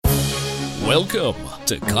Welcome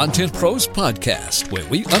to Content Pros Podcast, where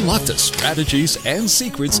we unlock the strategies and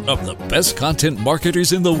secrets of the best content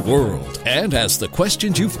marketers in the world and ask the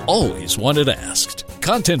questions you've always wanted asked.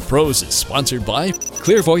 Content Pros is sponsored by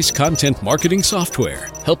ClearVoice Content Marketing Software,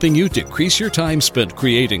 helping you decrease your time spent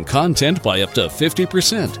creating content by up to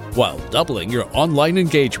 50% while doubling your online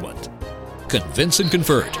engagement. Convince and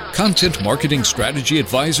Convert, content marketing strategy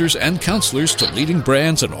advisors and counselors to leading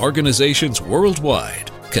brands and organizations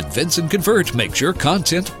worldwide. Convince and Convert makes your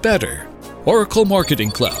content better. Oracle Marketing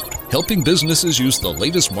Cloud, helping businesses use the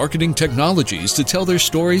latest marketing technologies to tell their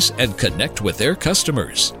stories and connect with their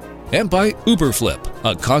customers. And by Uberflip,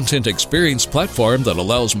 a content experience platform that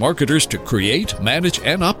allows marketers to create, manage,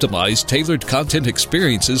 and optimize tailored content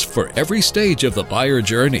experiences for every stage of the buyer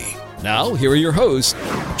journey. Now, here are your hosts,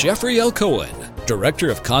 Jeffrey L. Cohen, Director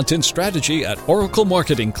of Content Strategy at Oracle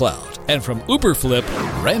Marketing Cloud, and from Uberflip,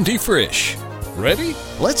 Randy Frisch. Ready?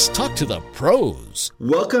 Let's talk to the pros.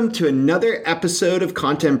 Welcome to another episode of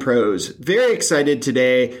Content Pros. Very excited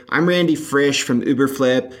today. I'm Randy Frisch from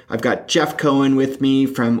Uberflip. I've got Jeff Cohen with me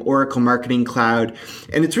from Oracle Marketing Cloud.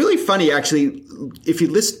 And it's really funny, actually, if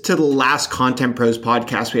you listen to the last Content Pros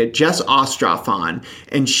podcast, we had Jess Ostroff on,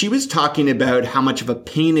 and she was talking about how much of a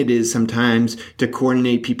pain it is sometimes to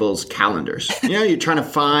coordinate people's calendars. You're trying to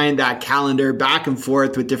find that calendar back and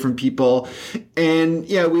forth with different people. And,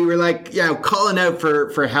 we were like, calling out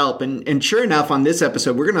for help. And sure enough, on this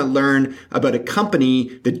episode, we're going to learn about a company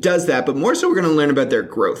that does that, but more so we're going to learn about their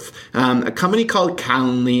growth. A company called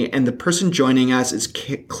Calendly, and the person joining us is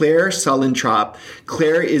Claire Sullentrop.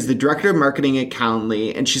 Claire is the Director of Marketing at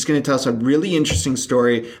Calendly, and she's going to tell us a really interesting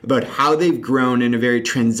story about how they've grown in a very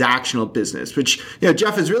transactional business, which,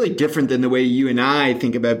 Jeff, is really different than the way you and I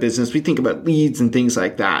think about business. We think about leads and things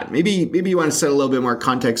like that. Maybe you want to set a little bit more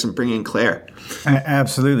context and bring in Claire.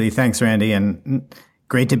 Absolutely. Thanks, Randy. And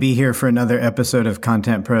great to be here for another episode of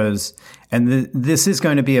Content Pros. And this is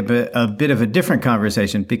going to be a bit of a different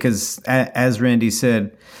conversation because, as Randy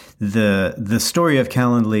said, the story of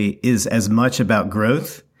Calendly is as much about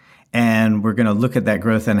growth. And we're going to look at that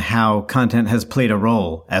growth and how content has played a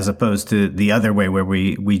role as opposed to the other way where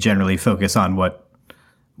we generally focus on what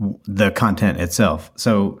the content itself.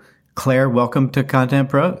 So, Claire, welcome to Content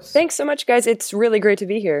Pros. Thanks so much, guys. It's really great to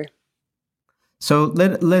be here. So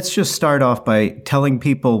let's just start off by telling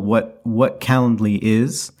people what Calendly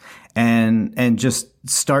is and just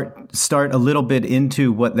start a little bit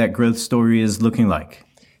into what that growth story is looking like.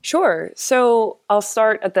 Sure. So I'll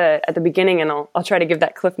start at the beginning and I'll try to give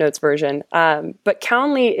that Cliff Notes version. But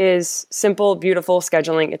Calendly is simple, beautiful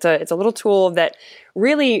scheduling. It's a little tool that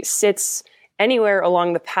really sits anywhere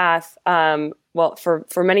along the path,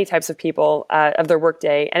 for many types of people of their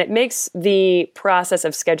workday, and it makes the process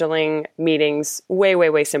of scheduling meetings way, way,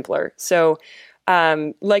 way simpler. So,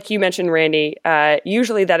 like you mentioned, Randy,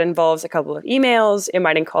 usually that involves a couple of emails. It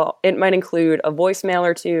might include a voicemail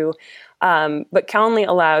or two. But Calendly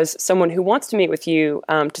allows someone who wants to meet with you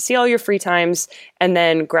to see all your free times and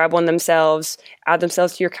then grab one themselves, add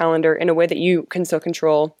themselves to your calendar in a way that you can still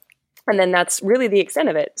control. And then that's really the extent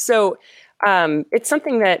of it. So it's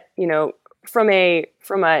something that, from a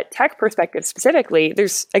tech perspective specifically,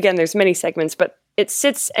 there's many segments, but it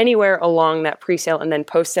sits anywhere along that pre-sale and then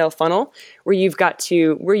post-sale funnel where you've got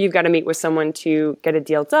to meet with someone to get a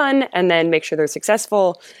deal done and then make sure they're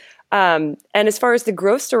successful. And as far as the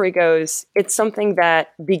growth story goes, it's something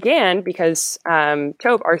that began because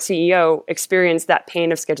Tope, our CEO, experienced that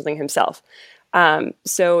pain of scheduling himself.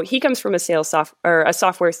 So he comes from a sales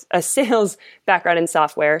background in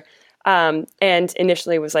software, and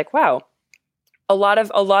initially was like, wow, a lot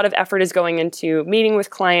of effort is going into meeting with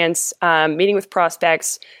clients, meeting with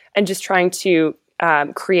prospects, and just trying to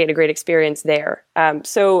create a great experience there.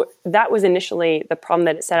 So that was initially the problem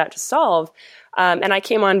that it set out to solve. And I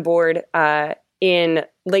came on board in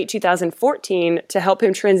late 2014 to help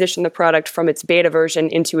him transition the product from its beta version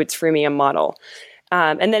into its freemium model.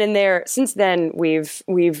 And then since then, we've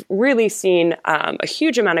really seen a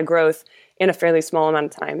huge amount of growth in a fairly small amount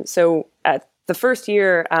of time. So at the first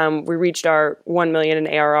year, we reached our 1 million in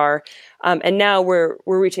ARR, and now we're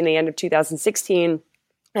reaching the end of 2016,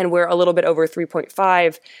 and we're a little bit over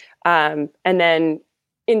 3.5, and then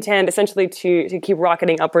intend essentially to keep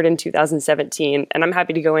rocketing upward in 2017. And I'm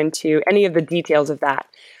happy to go into any of the details of that.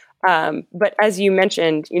 But as you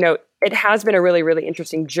mentioned, it has been a really, really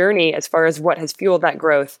interesting journey as far as what has fueled that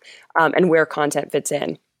growth and where content fits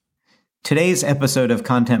in. Today's episode of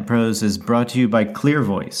Content Pros is brought to you by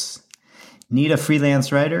ClearVoice. Need a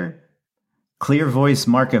freelance writer? ClearVoice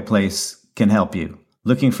Marketplace can help you.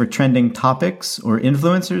 Looking for trending topics or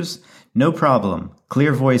influencers? No problem.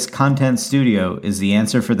 ClearVoice Content Studio is the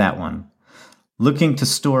answer for that one. Looking to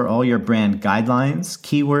store all your brand guidelines,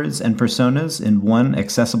 keywords, and personas in one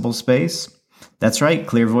accessible space? That's right,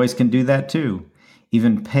 ClearVoice can do that too.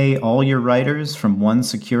 Even pay all your writers from one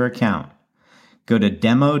secure account. Go to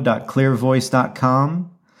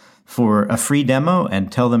demo.clearvoice.com for a free demo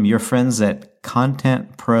and tell them your friends at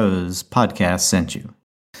Content Pros Podcast sent you.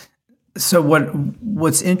 So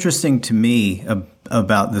what's interesting to me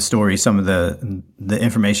about the story, some of the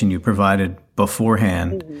information you provided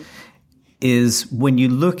beforehand, is when you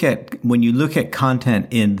look at content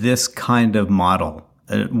in this kind of model,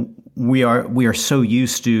 we are so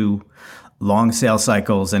used to long sales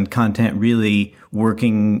cycles and content really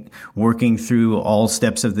working through all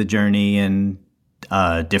steps of the journey and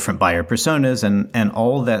different buyer personas and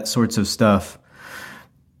all that sorts of stuff.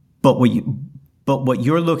 But what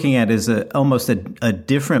you're looking at is almost a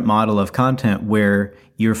different model of content where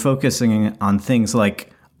you're focusing on things like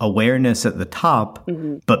awareness at the top,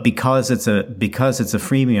 but because it's a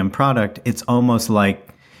freemium product, it's almost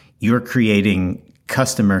like you're creating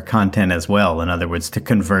customer content as well. In other words, to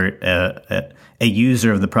convert a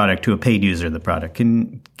user of the product to a paid user of the product.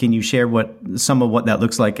 Can you share some of what that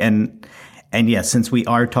looks like? And yes, since we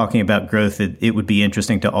are talking about growth, it would be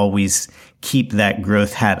interesting to always keep that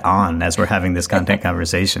growth hat on as we're having this content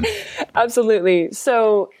conversation. Absolutely.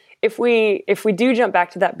 So if we do jump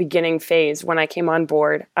back to that beginning phase when I came on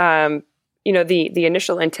board, the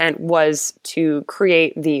initial intent was to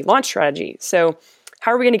create the launch strategy. So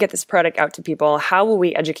how are we going to get this product out to people? How will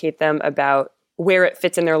we educate them about where it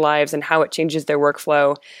fits in their lives and how it changes their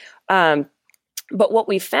workflow? But what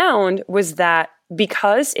we found was that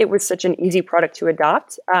because it was such an easy product to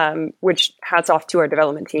adopt, which hats off to our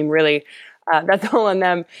development team, really, that's all on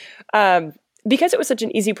them. Because it was such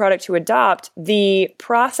an easy product to adopt, the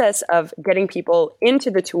process of getting people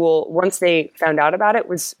into the tool once they found out about it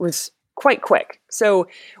was quite quick. So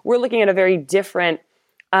we're looking at a very different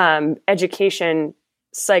education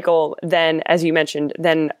cycle than, as you mentioned,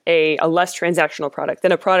 than a less transactional product,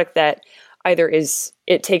 than a product that either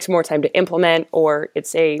it takes more time to implement or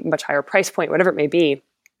it's a much higher price point, whatever it may be.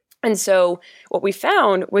 And so what we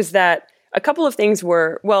found was that a couple of things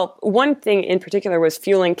one thing in particular was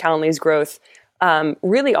fueling Calendly's growth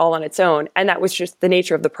really all on its own, and that was just the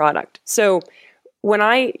nature of the product. So when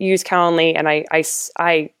I use Calendly and I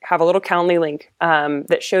have a little Calendly link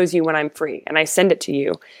that shows you when I'm free, and I send it to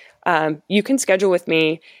you, you can schedule with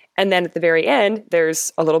me, and then at the very end,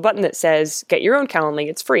 there's a little button that says, get your own Calendly,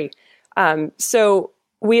 it's free. So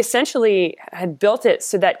we essentially had built it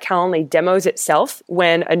so that Calendly demos itself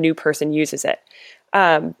when a new person uses it.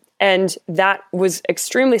 And that was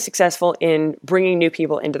extremely successful in bringing new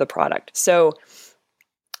people into the product. So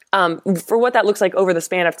for what that looks like over the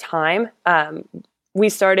span of time, we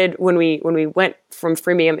started when we went from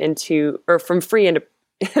freemium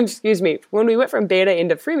when we went from beta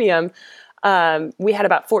into freemium, we had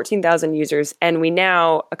about 14,000 users, and we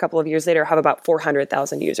now, a couple of years later, have about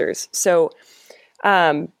 400,000 users. So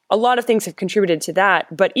a lot of things have contributed to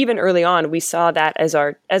that, but even early on, we saw that as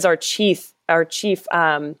our chief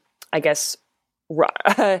fueler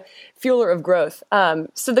of growth.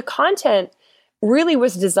 So the content really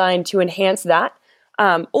was designed to enhance that,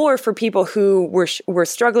 or for people who were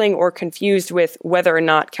struggling or confused with whether or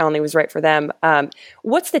not Calendly was right for them.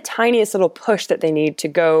 What's the tiniest little push that they need to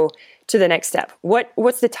go to the next step?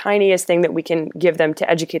 What's the tiniest thing that we can give them to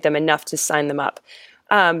educate them enough to sign them up?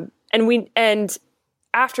 And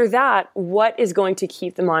after that, what is going to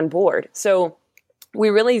keep them on board? So we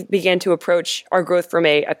really began to approach our growth from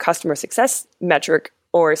a customer success metric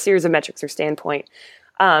or a series of metrics or standpoint,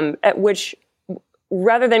 at which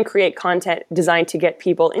rather than create content designed to get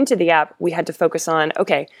people into the app, we had to focus on,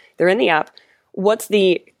 okay, they're in the app. What's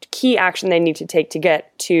the key action they need to take to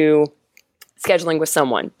get to scheduling with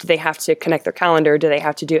someone? Do they have to connect their calendar? Do they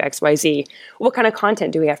have to do XYZ? What kind of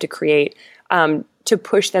content do we have to create to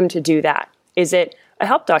push them to do that? Is it a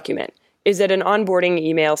help document? Is it an onboarding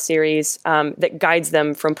email series that guides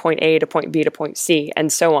them from point A to point B to point C,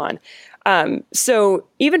 and so on? So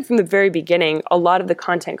even from the very beginning, a lot of the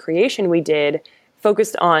content creation we did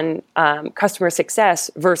focused on customer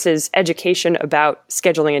success versus education about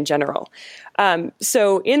scheduling in general.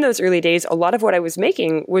 So in those early days, a lot of what I was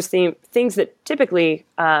making was the things that typically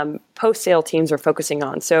post-sale teams are focusing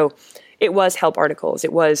on. So it was help articles,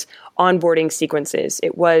 it was onboarding sequences,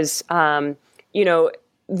 it was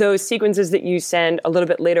those sequences that you send a little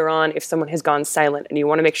bit later on if someone has gone silent and you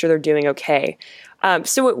want to make sure they're doing okay.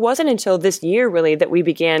 So it wasn't until this year really that we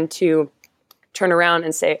began to turn around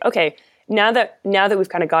and say, okay, now that we've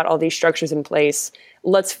kind of got all these structures in place,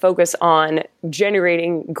 let's focus on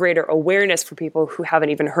generating greater awareness for people who haven't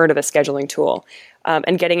even heard of a scheduling tool,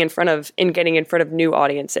 and getting in front of new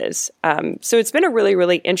audiences. So it's been a really,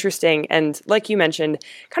 really interesting and, like you mentioned,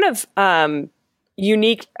 kind of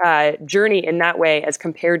unique journey in that way as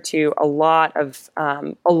compared to a lot of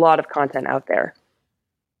content out there.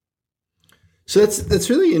 So that's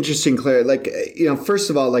really interesting, Claire. Like, first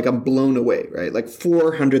of all, like, I'm blown away, right? Like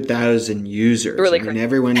 400,000 users. Really, I mean,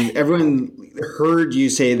 everyone heard you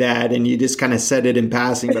say that, and you just kind of said it in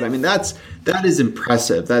passing. But I mean, that is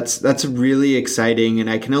impressive. That's really exciting, and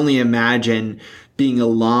I can only imagine being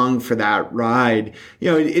along for that ride.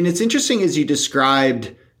 And it's interesting as you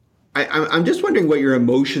described. I'm just wondering what your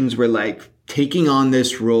emotions were like taking on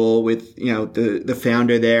this role with the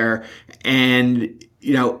founder there, and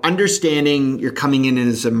understanding you're coming in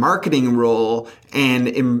as a marketing role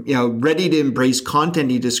and, ready to embrace content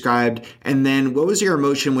you described. And then what was your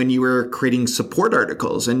emotion when you were creating support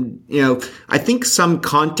articles? And, I think some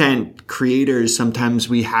content creators, sometimes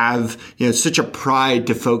we have, such a pride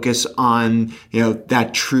to focus on,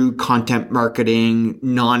 that true content marketing,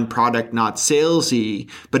 non-product, not salesy.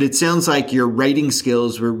 But it sounds like your writing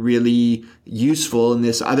skills were really useful in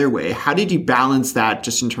this other way. How did you balance that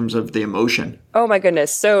just in terms of the emotion? Oh my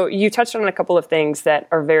goodness. So you touched on a couple of things that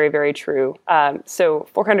are very, very true. So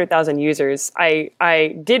 400,000 users,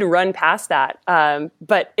 I did run past that.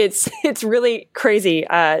 But it's really crazy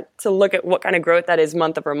to look at what kind of growth that is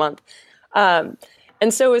month over month. And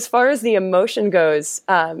so as far as the emotion goes,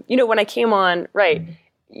 when I came on, right,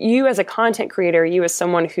 you as a content creator, you as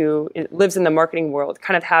someone who lives in the marketing world,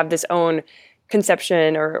 kind of have this own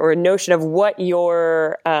conception or notion of what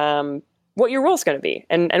your role is going to be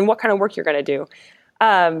and what kind of work you're going to do.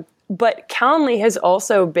 But Calendly has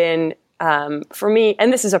also been, for me,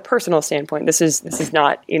 and this is a personal standpoint. This is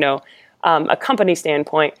not, a company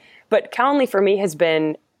standpoint, but Calendly for me has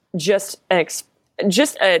been just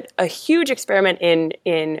a huge experiment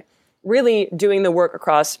in really doing the work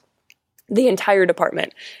across the entire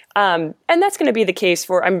department. And that's going to be the case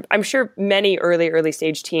for, I'm sure many early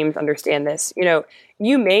stage teams understand this.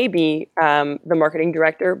 You may be the marketing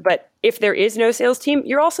director, but if there is no sales team,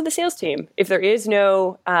 you're also the sales team. If there is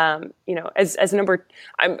no, as a number,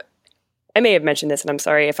 I may have mentioned this, and I'm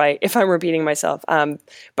sorry if I'm repeating myself.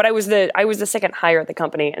 But I was the second hire at the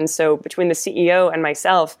company, and so between the CEO and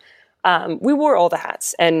myself, we wore all the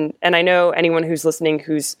hats. And I know anyone who's listening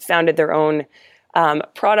who's founded their own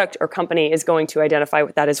product or company is going to identify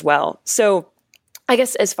with that as well. So I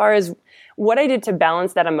guess as far as what I did to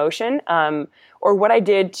balance that emotion, or what I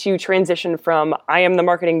did to transition from I am the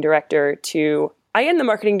marketing director to I am the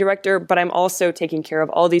marketing director, but I'm also taking care of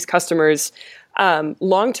all these customers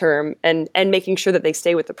long term and making sure that they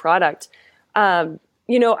stay with the product. I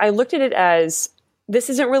looked at it as this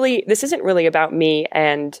isn't really about me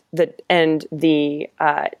and the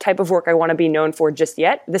type of work I want to be known for just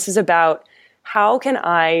yet. This is about how can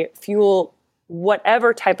I fuel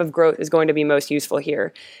whatever type of growth is going to be most useful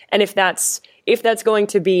here. And if that's going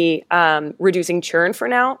to be reducing churn for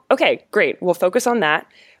now, okay, great. We'll focus on that.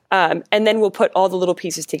 And then we'll put all the little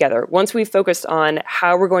pieces together. Once we've focused on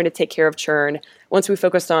how we're going to take care of churn, once we've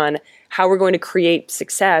focused on how we're going to create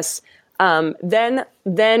success, then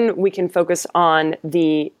we can focus on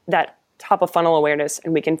that top of funnel awareness,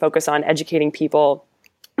 and we can focus on educating people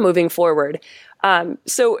moving forward.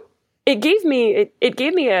 So it gave me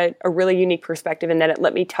a really unique perspective in that it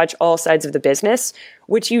let me touch all sides of the business,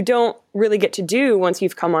 which you don't really get to do once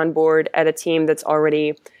you've come on board at a team that's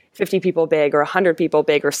already 50 people big or 100 people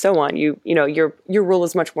big or so on. Your role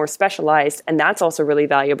is much more specialized, and that's also really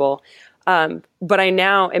valuable. But I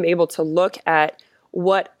now am able to look at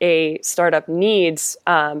what a startup needs,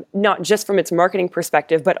 not just from its marketing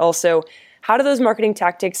perspective, but also how do those marketing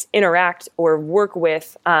tactics interact or work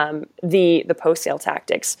with the post-sale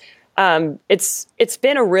tactics. It's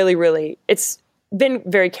been it's been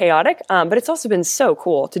very chaotic, but it's also been so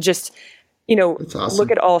cool to just, awesome.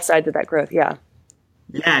 Look at all sides of that growth. Yeah.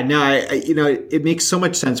 Yeah, no, it makes so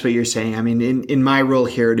much sense what you're saying. I mean, in my role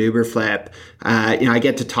here at Uberflip, I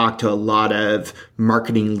get to talk to a lot of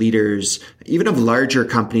marketing leaders, even of larger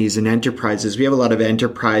companies and enterprises. We have a lot of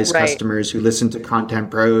enterprise customers who listen to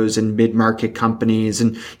Content Pros and mid-market companies.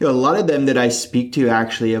 And, a lot of them that I speak to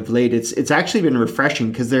actually of late, it's actually been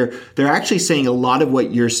refreshing because they're actually saying a lot of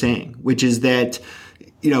what you're saying, which is that,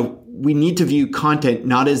 we need to view content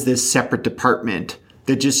not as this separate department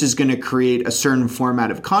that just is going to create a certain format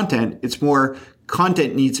of content. It's more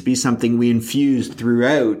content needs to be something we infuse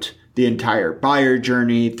throughout the entire buyer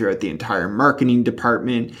journey, throughout the entire marketing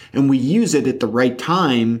department, and we use it at the right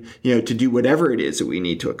time, to do whatever it is that we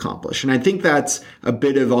need to accomplish. And I think that's a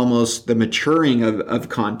bit of almost the maturing of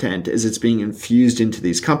content as it's being infused into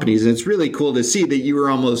these companies. And it's really cool to see that you were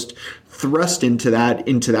almost thrust into that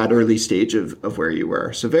early stage of where you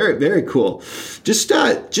were. So very, very cool. Just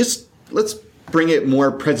let's bring it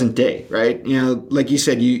more present day, right? Like you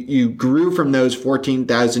said, you grew from those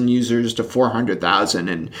 14,000 users to 400,000,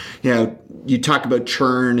 and you talk about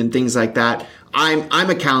churn and things like that. I'm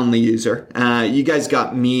a Calendly user. You guys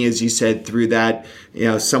got me, as you said, through that.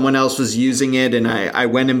 Someone else was using it, and I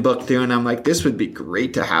went and booked through, and I'm like, this would be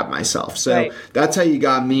great to have myself. So right. That's how you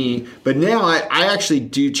got me. But now I actually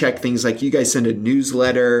do check things like you guys send a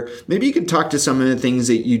newsletter. Maybe you could talk to some of the things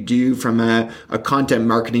that you do from a content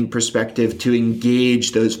marketing perspective to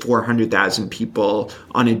engage those 400,000 people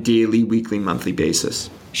on a daily, weekly, monthly basis.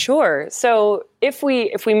 Sure. So if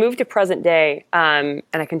we move to present day, and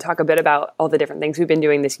I can talk a bit about all the different things we've been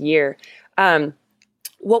doing this year,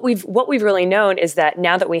 what we've really known is that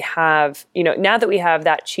now that we have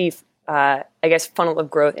that chief, funnel of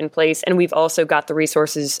growth in place, and we've also got the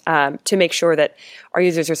resources to make sure that our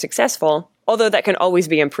users are successful, although that can always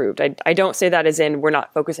be improved. I don't say that as in we're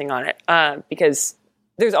not focusing on it, because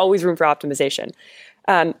there's always room for optimization.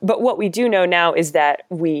 But what we do know now is that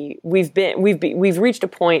we've reached a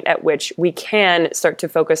point at which we can start to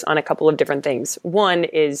focus on a couple of different things. One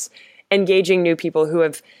is engaging new people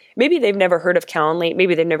who maybe they've never heard of Calendly,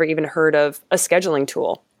 maybe they've never even heard of a scheduling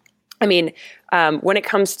tool. I mean, when it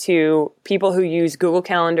comes to people who use Google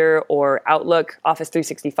Calendar or Outlook, Office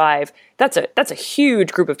 365, that's a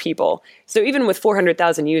huge group of people. So even with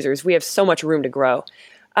 400,000 users, we have so much room to grow.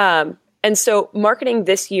 And so marketing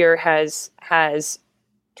this year has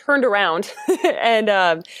turned around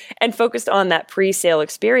and focused on that pre-sale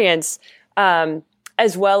experience,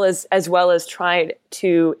 as well as tried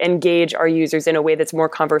to engage our users in a way that's more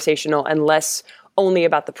conversational and less only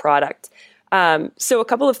about the product. So a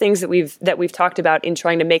couple of things that we've talked about in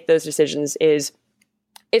trying to make those decisions is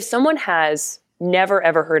if someone has never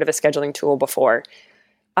ever heard of a scheduling tool before,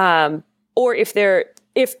 or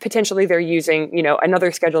if potentially they're using another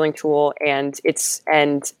scheduling tool and it's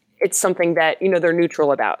something that they're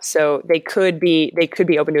neutral about, so they could be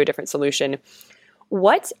open to a different solution.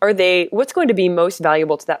 What's going to be most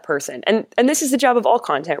valuable to that person? And this is the job of all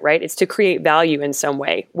content, right? It's to create value in some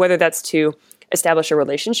way, whether that's to establish a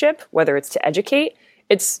relationship, whether it's to educate.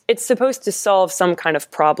 It's supposed to solve some kind of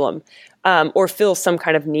problem, or fill some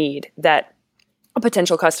kind of need that a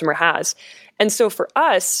potential customer has. And so for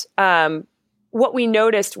us, what we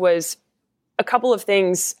noticed was a couple of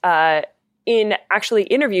things in actually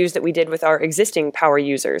interviews that we did with our existing power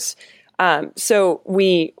users. So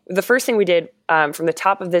the first thing we did from the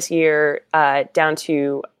top of this year down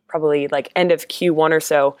to probably like end of Q1 or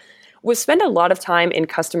so was spend a lot of time in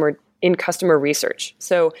customer research.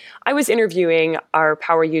 So I was interviewing our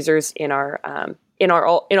power users in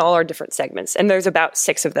all our different segments, and there's about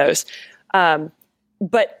 6 of those.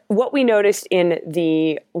 But what we noticed in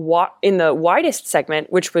the widest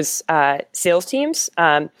segment, which was sales teams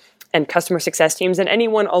and customer success teams, and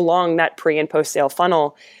anyone along that pre and post sale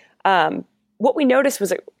funnel, what we noticed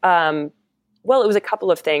was it was a couple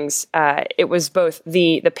of things. It was both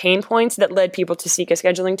the pain points that led people to seek a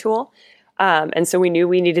scheduling tool. And so we knew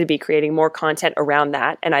we needed to be creating more content around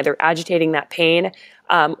that and either agitating that pain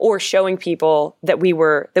or showing people that we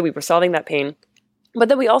were solving that pain. But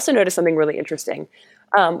then we also noticed something really interesting.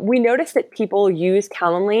 We noticed that people use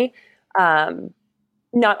Calendly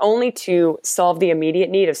not only to solve the immediate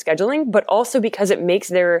need of scheduling, but also because it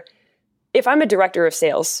makes if I'm a director of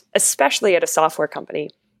sales, especially at a software company,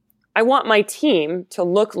 I want my team to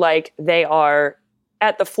look like they are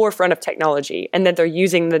at the forefront of technology and that they're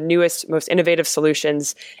using the newest, most innovative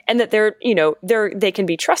solutions, and that they can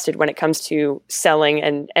be trusted when it comes to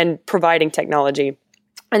selling and providing technology.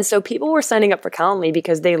 And so people were signing up for Calendly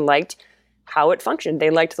because they liked how it functioned. They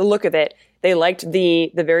liked the look of it. They liked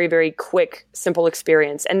the very, very quick, simple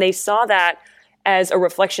experience. And they saw that as a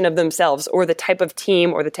reflection of themselves or the type of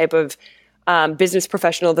team or the type of business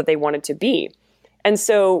professional that they wanted to be. And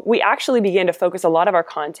so we actually began to focus a lot of our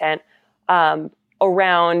content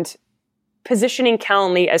around positioning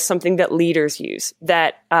Calendly as something that leaders use,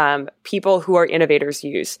 that people who are innovators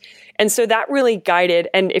use. And so that really guided,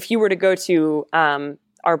 and if you were to go to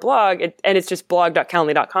our blog, and it's just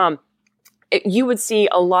blog.calendly.com, you would see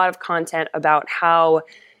a lot of content about how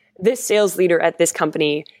this sales leader at this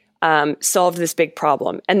company solved this big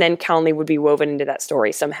problem. And then Calendly would be woven into that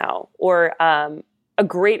story somehow. Or a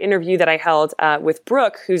great interview that I held with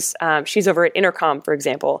Brooke, she's over at Intercom, for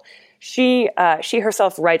example. she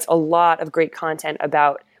herself writes a lot of great content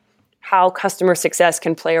about how customer success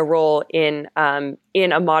can play a role in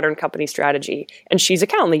a modern company strategy. And she's a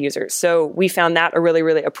Calendly user. So we found that a really,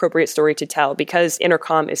 really appropriate story to tell because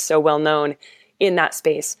Intercom is so well known in that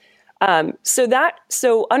space.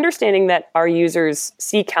 So understanding that our users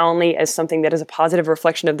see Calendly as something that is a positive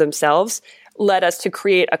reflection of themselves led us to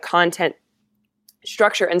create a content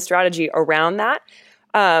structure and strategy around that.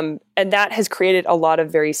 And that has created a lot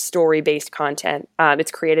of very story-based content.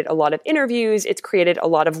 It's created a lot of interviews. It's created a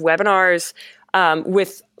lot of webinars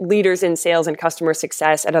with leaders in sales and customer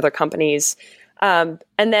success at other companies. And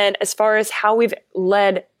then as far as how we've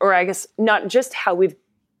led, or I guess not just how we've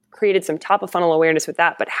created some top-of-funnel awareness with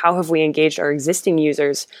that, but how have we engaged our existing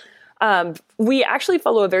users? We actually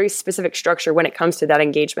follow a very specific structure when it comes to that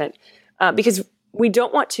engagement because we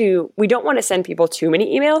don't want to send people too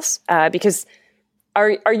many emails because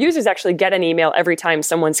our users actually get an email every time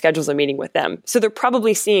someone schedules a meeting with them. So they're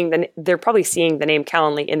probably seeing the name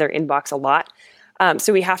Calendly in their inbox a lot.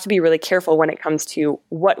 So we have to be really careful when it comes to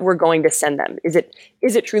what we're going to send them. Is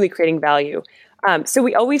it truly creating value? So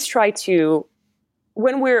we always try to,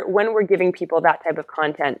 when we're giving people that type of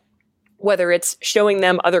content, whether it's showing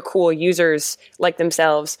them other cool users like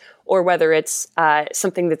themselves, or whether it's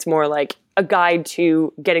something that's more like a guide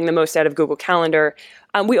to getting the most out of Google Calendar,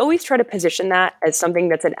 we always try to position that as something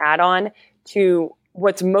that's an add-on to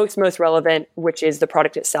what's most relevant, which is the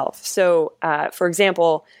product itself. So, for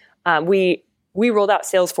example, we rolled out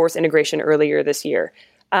Salesforce integration earlier this year,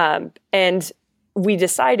 and we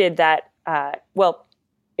decided that,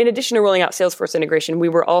 in addition to rolling out Salesforce integration, we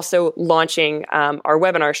were also launching our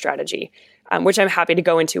webinar strategy, which I'm happy to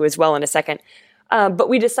go into as well in a second. But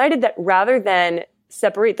we decided that rather than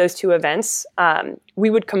separate those two events, we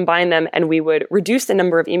would combine them and we would reduce the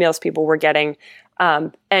number of emails people were getting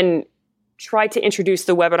and try to introduce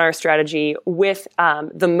the webinar strategy with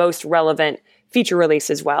the most relevant feature release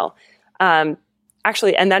as well.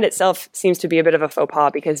 Actually, and that itself seems to be a bit of a faux pas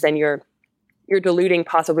because then you're diluting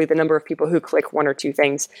possibly the number of people who click one or two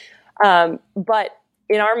things. But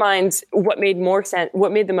in our minds, what made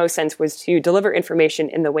the most sense was to deliver information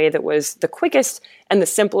in the way that was the quickest and the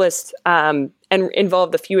simplest and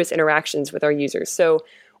involved the fewest interactions with our users. So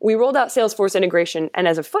we rolled out Salesforce integration, and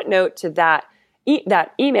as a footnote to that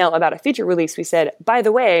email about a feature release, we said, by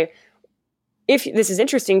the way, if this is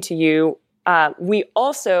interesting to you, we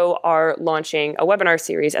also are launching a webinar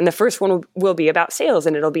series, and the first one will be about sales,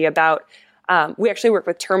 and it'll be about we actually work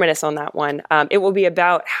with Terminus on that one. It will be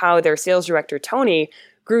about how their sales director, Tony,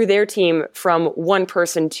 grew their team from one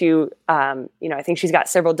person to, I think she's got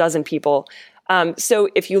several dozen people. So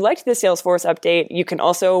if you liked the Salesforce update, you can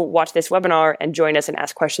also watch this webinar and join us and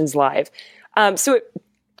ask questions live.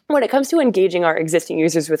 When it comes to engaging our existing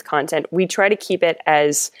users with content, we try to keep it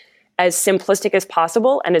as simplistic as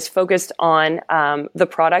possible and as focused on the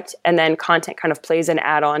product, and then content kind of plays an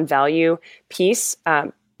add-on value piece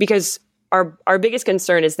because our biggest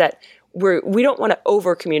concern is that we don't want to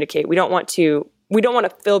over communicate. We don't want to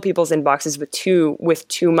fill people's inboxes with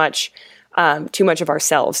too much of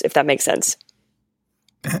ourselves, if that makes sense.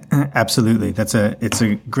 Absolutely. It's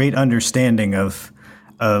a great understanding of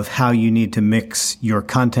how you need to mix your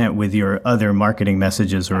content with your other marketing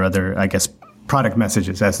messages or other, I guess, product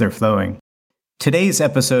messages as they're flowing. Today's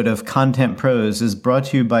episode of Content Pros is brought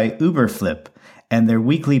to you by Uberflip and their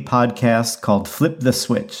weekly podcast called Flip the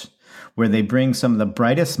Switch, where they bring some of the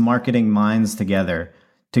brightest marketing minds together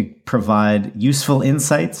to provide useful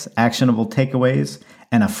insights, actionable takeaways,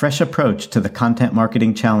 and a fresh approach to the content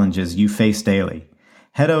marketing challenges you face daily.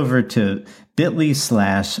 Head over to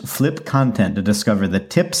bit.ly/flipcontent to discover the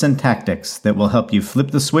tips and tactics that will help you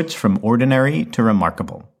flip the switch from ordinary to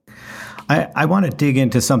remarkable. I want to dig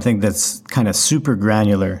into something that's kind of super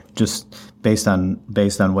granular, just based on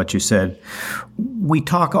what you said. We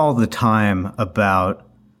talk all the time about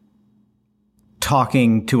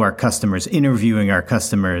talking to our customers, interviewing our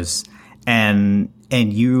customers, and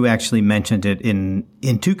you actually mentioned it in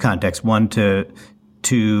two contexts. One,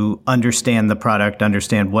 to understand the product,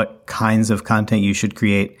 understand what kinds of content you should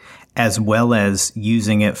create, as well as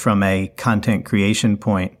using it from a content creation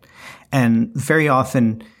point. And very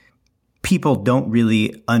often people don't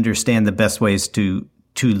really understand the best ways to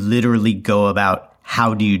literally go about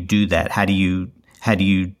how do you do that? How do you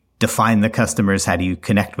define the customers? How do you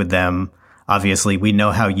connect with them? Obviously, we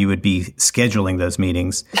know how you would be scheduling those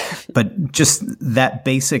meetings, but just that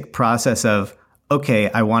basic process of,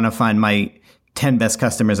 okay, I want to find my 10 best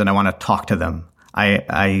customers and I want to talk to them.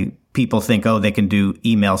 People think, oh, they can do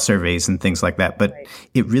email surveys and things like that, but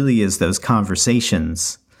It really is those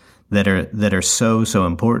conversations that are so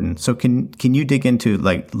important. So can you dig into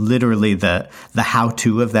like literally the how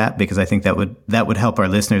to of that, because I think that would help our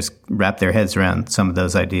listeners wrap their heads around some of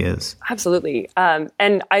those ideas. Absolutely,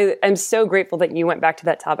 and I'm so grateful that you went back to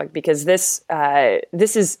that topic, because this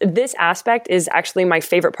aspect is actually my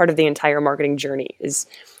favorite part of the entire marketing journey, is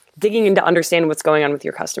digging in to understand what's going on with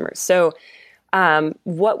your customers. So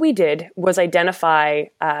what we did was identify.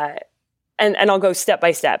 And I'll go step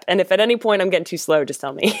by step. And if at any point I'm getting too slow, just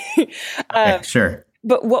tell me. Okay, sure.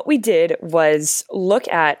 But what we did was look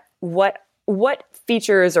at what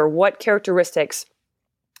features or what characteristics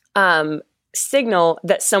signal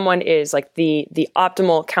that someone is like the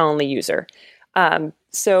optimal Calendly user.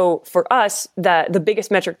 So for us, the biggest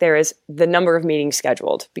metric there is the number of meetings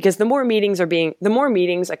scheduled, because the more meetings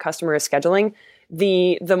a customer is scheduling,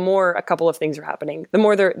 the more a couple of things are happening. The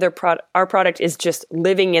more our product is just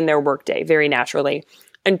living in their workday very naturally.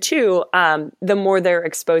 And two, the more they're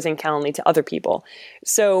exposing Calendly to other people.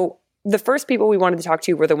 So the first people we wanted to talk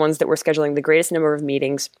to were the ones that were scheduling the greatest number of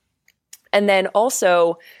meetings. And then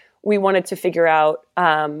also we wanted to figure out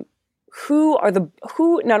who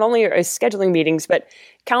not only is scheduling meetings, but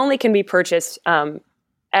Calendly can be purchased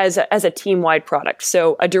as a team-wide product.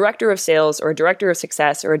 So a director of sales or a director of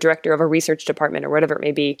success or a director of a research department or whatever it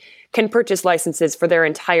may be can purchase licenses for their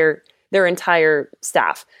entire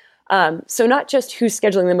staff. So not just who's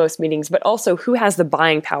scheduling the most meetings, but also who has the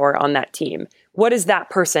buying power on that team. What does that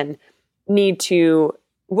person need to?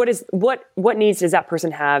 What needs does that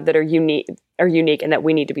person have that are unique and that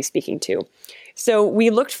we need to be speaking to? So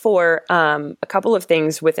we looked for a couple of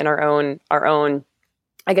things within our own,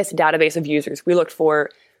 I guess, database of users. We looked for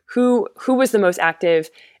who was the most active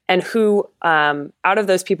and who, out of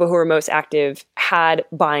those people who were most active, had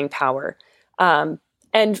buying power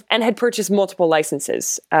and had purchased multiple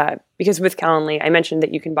licenses. Because with Calendly, I mentioned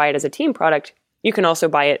that you can buy it as a team product. You can also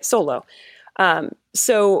buy it solo.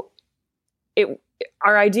 So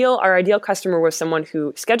our ideal customer was someone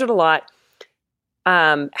who scheduled a lot,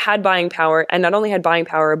 had buying power, and not only had buying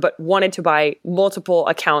power, but wanted to buy multiple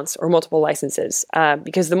accounts or multiple licenses,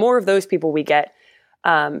 because the more of those people we get,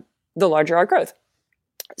 the larger our growth.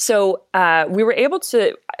 So we were able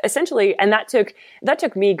to essentially, and that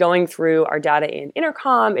took me going through our data in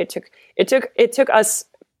Intercom. It took us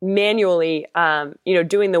manually,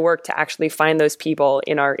 doing the work to actually find those people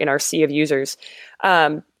in our sea of users,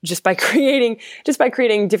 just by creating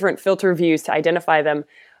different filter views to identify them.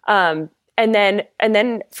 And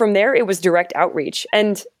then from there, it was direct outreach.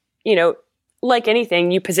 And, like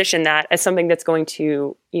anything, you position that as something that's going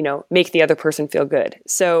to, make the other person feel good.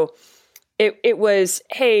 So it was,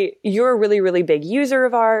 hey, you're a really, really big user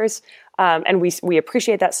of ours. And we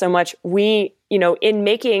appreciate that so much. We, in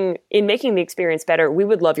making the experience better, we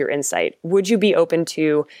would love your insight. Would you be open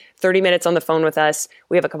to 30 minutes on the phone with us?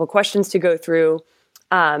 We have a couple questions to go through.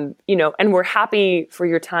 And we're happy for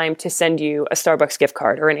your time to send you a Starbucks gift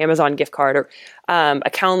card or an Amazon gift card or a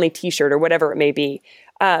Calendly t-shirt or whatever it may be.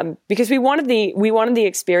 Because we wanted the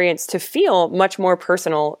experience to feel much more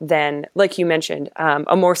personal than, like you mentioned,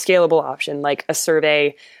 a more scalable option like a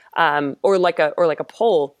survey or like a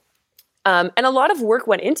poll. And a lot of work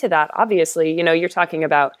went into that. Obviously, you're talking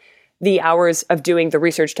about the hours of doing the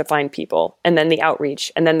research to find people, and then the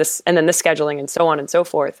outreach, and then the scheduling, and so on and so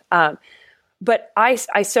forth. But I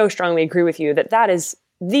so strongly agree with you that is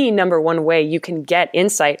the number one way you can get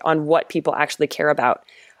insight on what people actually care about.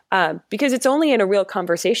 Because it's only in a real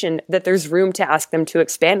conversation that there's room to ask them to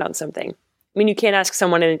expand on something. I mean, you cannot ask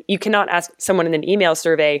someone in an email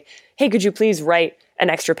survey, hey, could you please write an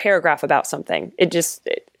extra paragraph about something? It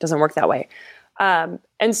doesn't work that way.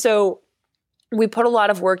 And so we put a lot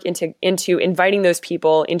of work into inviting those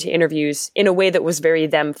people into interviews in a way that was very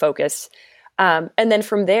them focused. And then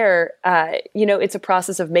from there, it's a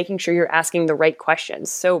process of making sure you're asking the right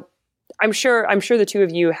questions. So I'm sure the two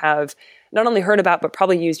of you have not only heard about, but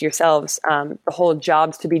probably used yourselves, the whole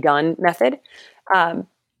jobs to be done method.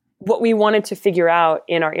 What we wanted to figure out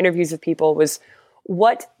in our interviews with people was,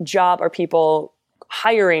 what job are people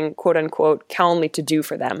hiring, quote unquote, Calendly to do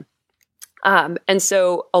for them? And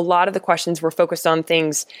so a lot of the questions were focused on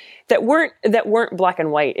things that weren't black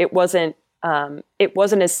and white. It wasn't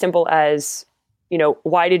as simple as,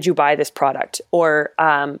 why did you buy this product, or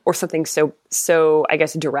something so I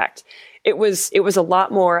guess direct. It was a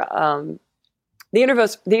lot more. The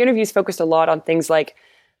interviews focused a lot on things like,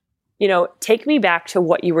 take me back to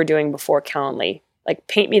what you were doing before Calendly. Like,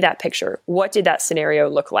 paint me that picture. What did that scenario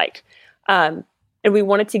look like? And we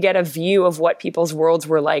wanted to get a view of what people's worlds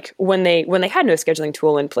were like when they had no scheduling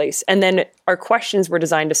tool in place. And then our questions were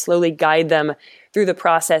designed to slowly guide them through the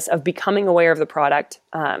process of becoming aware of the product,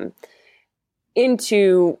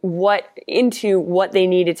 into what they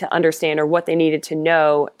needed to understand or what they needed to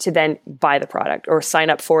know to then buy the product or sign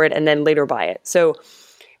up for it and then later buy it. So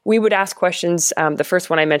we would ask questions. The first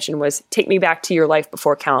one I mentioned was, take me back to your life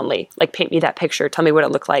before Calendly. Like, paint me that picture. Tell me what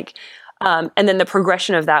it looked like. And then the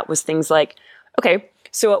progression of that was things like, okay,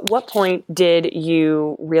 so at what point did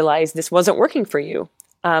you realize this wasn't working for you?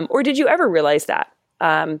 Or did you ever realize that?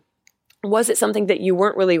 Was it something that you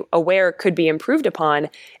weren't really aware could be improved upon,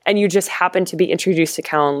 and you just happened to be introduced to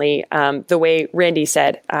Calendly the way Randy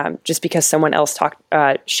said, just because someone else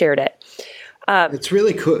shared it? It's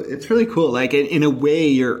really cool. It's really cool. Like, in a way,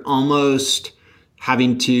 you're almost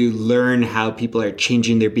having to learn how people are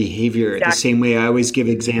changing their behavior. Exactly. The same way I always give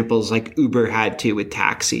examples like Uber had to with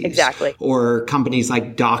taxis. Exactly. Or companies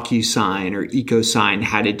like DocuSign or EcoSign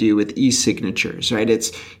had to do with e-signatures, right?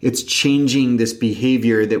 It's changing this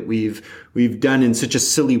behavior that we've done in such a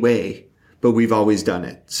silly way, but we've always done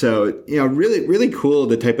it. So, really, really cool,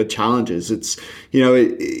 the type of challenges. It's,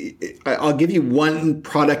 I'll give you one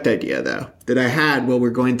product idea though, that I had while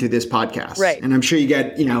we're going through this podcast. Right. And I'm sure you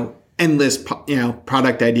get, endless,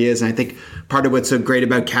 product ideas. And I think part of what's so great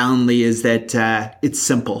about Calendly is that it's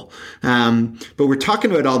simple. But we're talking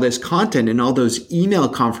about all this content and all those email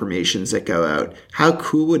confirmations that go out. How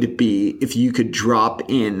cool would it be if you could drop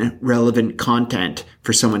in relevant content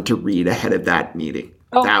for someone to read ahead of that meeting?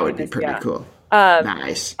 Oh, that would be pretty cool.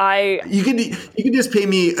 Nice. You could just pay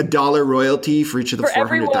me $1 royalty for each of the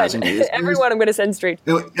 400,000 users. Everyone, I'm going to send straight.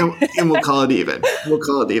 And we'll call it even.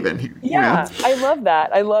 Yeah, I love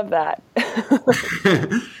that.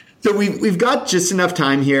 So we've got just enough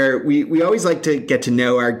time here. We always like to get to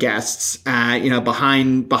know our guests,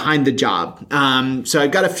 behind the job. So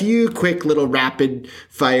I've got a few quick little rapid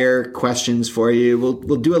fire questions for you.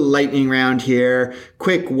 We'll do a lightning round here.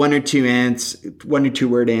 Quick 1 or 2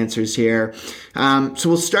 word answers here. So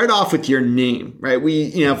we'll start off with your name, right?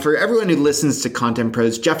 For everyone who listens to Content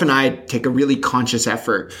Pros, Jeff and I take a really conscious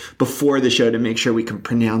effort before the show to make sure we can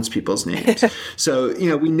pronounce people's names. So,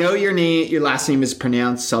 we know your name, your last name is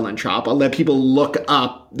pronounced Suellentrop. I'll let people look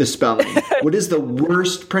up the spelling. What is the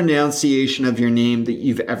worst pronunciation of your name that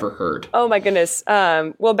you've ever heard? Oh my goodness.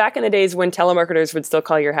 Well, back in the days when telemarketers would still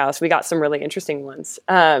call your house, we got some really interesting ones.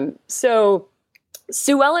 So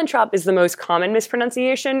Suellentrop is the most common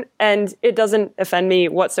mispronunciation, and it doesn't offend me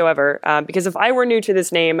whatsoever, because if I were new to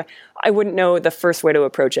this name, I wouldn't know the first way to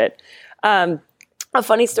approach it. A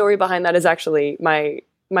funny story behind that is actually my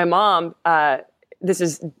mom. This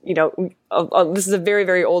is a very,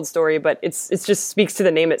 very old story, but it just speaks to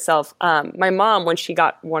the name itself. My mom, when she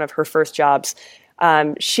got one of her first jobs,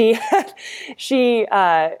 she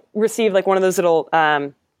received like one of those little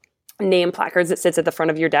name placards that sits at the front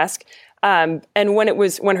of your desk. And when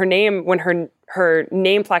her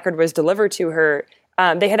name placard was delivered to her,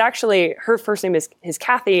 they had actually, her first name is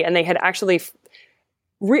Kathy, and they had actually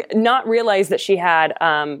not realized that she had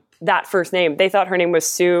that first name. They thought her name was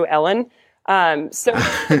Sue Ellen. So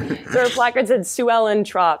her placard said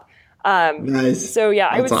Suellentrop. Nice. So yeah,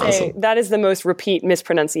 I would awesome. say that is the most repeat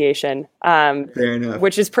mispronunciation. Fair enough.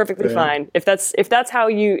 Which is perfectly fine. If that's how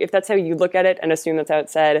you look at it and assume that's how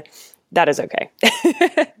it's said, that is okay.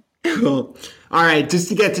 Cool. All right, just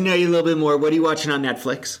to get to know you a little bit more, what are you watching on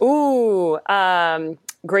Netflix? Ooh,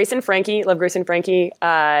 Grace and Frankie. Love Grace and Frankie.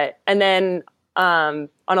 And then on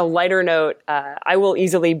a lighter note, I will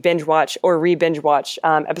easily binge watch or re-binge watch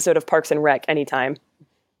episode of Parks and Rec anytime.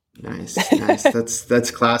 Nice.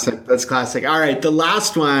 That's classic. All right, the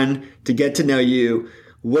last one to get to know you.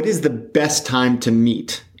 What is the best time to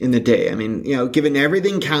meet in the day? I mean, given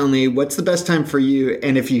everything Calendly, what's the best time for you?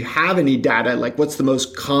 And if you have any data, like what's the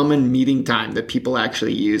most common meeting time that people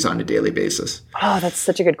actually use on a daily basis? Oh, that's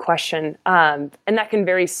such a good question. And that can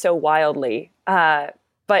vary so wildly.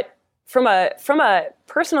 But from a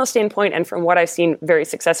personal standpoint and from what I've seen very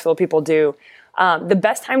successful people do, the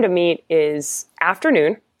best time to meet is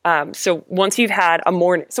afternoon. So once you've had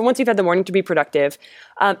the morning to be productive,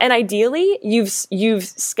 and ideally you've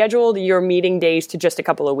scheduled your meeting days to just a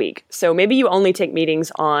couple a week. So maybe you only take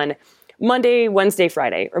meetings on Monday, Wednesday,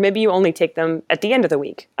 Friday, or maybe you only take them at the end of the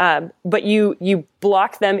week. But you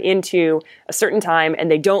block them into a certain time and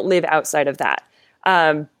they don't live outside of that.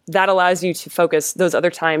 That allows you to focus those other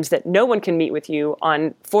times that no one can meet with you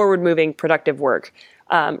on forward-moving, productive work,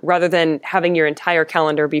 rather than having your entire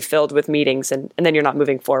calendar be filled with meetings and then you're not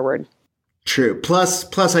moving forward. True.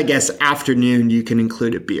 Plus, I guess afternoon you can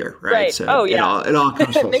include a beer, right? So it all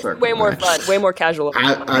comes full makes circle. it way more fun, way more casual.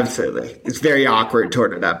 Absolutely. It's very awkward to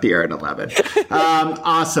order that beer at 11.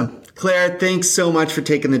 Awesome. Claire, thanks so much for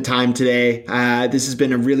taking the time today. This has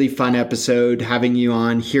been a really fun episode having you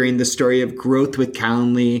on, hearing the story of growth with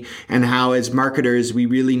Calendly and how as marketers, we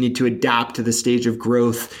really need to adapt to the stage of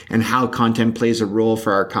growth and how content plays a role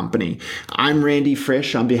for our company. I'm Randy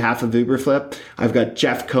Frisch on behalf of Uberflip. I've got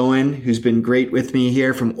Jeff Cohen, who's been great with me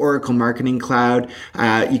here from Oracle Marketing Cloud.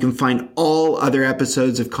 You can find all other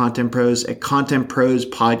episodes of Content Pros at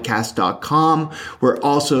contentprospodcast.com. We're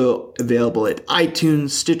also available at iTunes,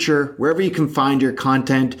 Stitcher, wherever you can find your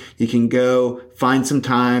content. You can go find some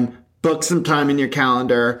time, book some time in your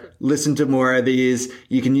calendar, listen to more of these.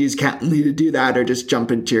 You can use Calendly to do that or just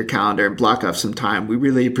jump into your calendar and block off some time. We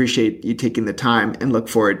really appreciate you taking the time and look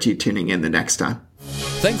forward to you tuning in the next time.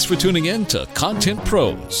 Thanks for tuning in to Content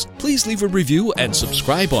Pros. Please leave a review and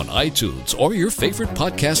subscribe on iTunes or your favorite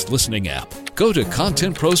podcast listening app. Go to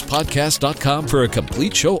contentprospodcast.com for a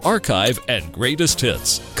complete show archive and greatest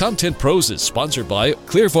hits. Content Pros is sponsored by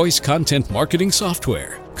Clear Voice Content Marketing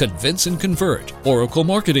Software, Convince and Convert, Oracle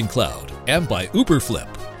Marketing Cloud, and by Uberflip,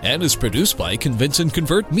 and is produced by Convince and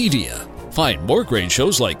Convert Media. Find more great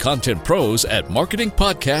shows like Content Pros at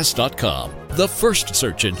marketingpodcast.com, the first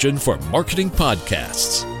search engine for marketing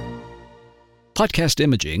podcasts. Podcast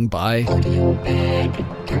imaging by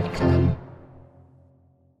AudioBag.com.